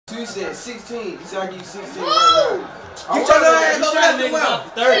you said 16. He said I give you 16 right now. You trying to ass nigga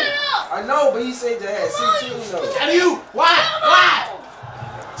 30. I know, but he said they had 16 though. Tell you why?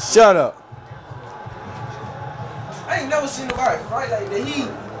 Shut up. I ain't never seen nobody fight like that.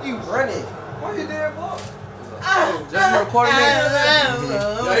 He running. Why you there, bro? Just recording that.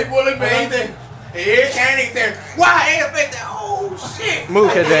 Yeah, he bullied me. He said, why ain't affect that? Oh shit. Move,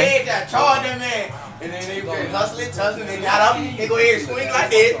 KJ. They charged that man. And then they been tussling, they got up, they go ahead and swing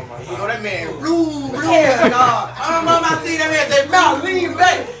like this. And he go that man, blue. I see that man say, "Mouth, lean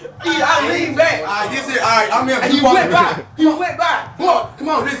back." I lean back. Alright, this is alright. I'm here. And he went by. He went by. Look, come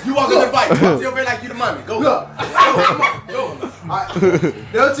on, this you walk in the fight. Come on, see your face like you the mummy. Go. Look. Come on, go.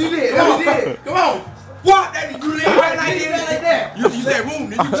 That's what you did. That's what you did. Come on. What? That you did right like that? You said boom,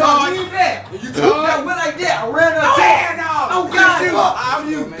 then you charge. You charge. I went like that. I ran up. Oh God! I'm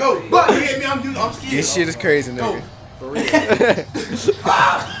you. Go. But you hit me. I'm you. I'm scared. This shit is crazy, nigga. For real.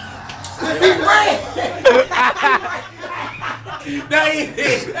 He ran. No, he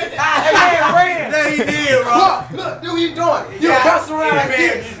did. ran. No, he did, bro. Look, do what you doing. You bouncing around like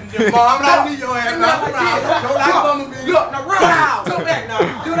this. Mom, I'm not your ass. Don't like Bumblebee. Look, now run out. Go back now.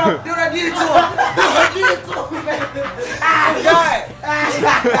 Do what I did to him. Do what I did to him, man. God.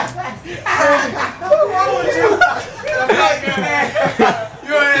 What's wrong with you?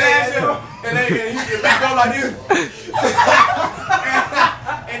 You ain't ass. And then he get back up like this.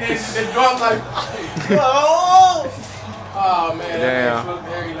 And then the drum like, oh man, that looked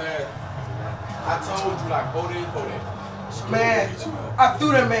very last. I told you like 4 days. Man, I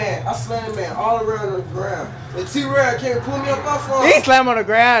threw that man. I slammed that man all around the ground. And T-Rail came and pull me up off from. He slammed on the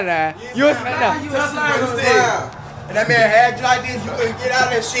ground now. You was slammed on the ground. And that man had you like this, you couldn't get out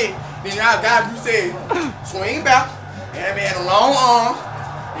of that shit. Then y'all got you said, swing back. And that man had a long arm.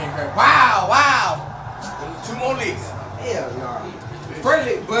 And heard, wow. And 2 more legs. Hell no. First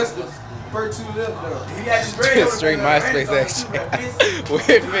leg busted. First 2 left though. He had straight MySpace action. With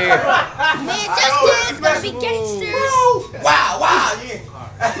Ferry. Man, just kids gonna be gangsters. Wow, yeah.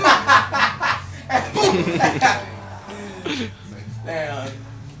 Damn.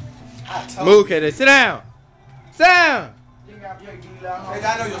 Move, KJ. Sit down. Sit down.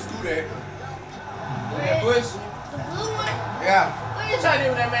 I know your scooter. That bush. The blue one? Yeah. What you trying to do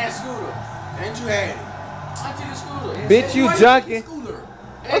with that man's scooter? Ain't you had it? I took his scooter. Bitch, you junkie.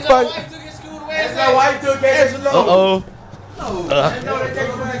 His wife took his scooter. That's not why he took it. Uh-oh. No.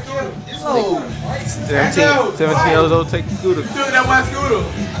 17 years old, take the scooter. Took that one scooter.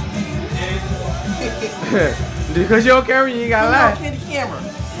 Because you don't carry, you ain't got to lie. Candy camera.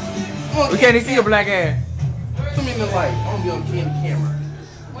 We can't even see your black ass. Come in the light. I don't be on candy camera.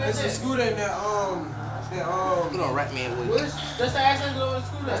 It's a scooter in that Put on right man with. Just the access to the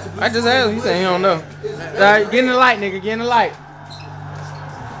scooter. I just asked him. He said he don't know. Alright, get in the light, nigga. Get in the light.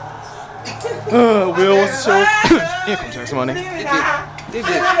 Will wants to show income tax money. He did, you know.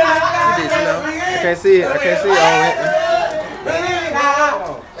 I can't see it.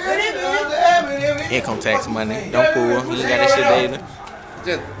 Income tax money. Don't fool. He ain't got that shit later.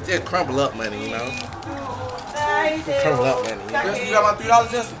 Just crumble up money, you know. Crumble up money. You got my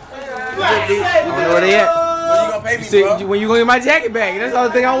 $3, Justin? I don't know where they at. When you gonna pay me, bro? When you gonna get my jacket back? That's the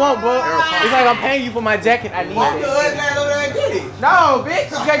only thing I want, bro. It's like I'm paying you for my jacket. I need it. No,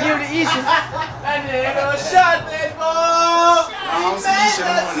 bitch. You gotta give it to Isha. That nigga shot that ball. I don't see Isha. I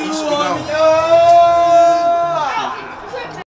don't want Isha to go.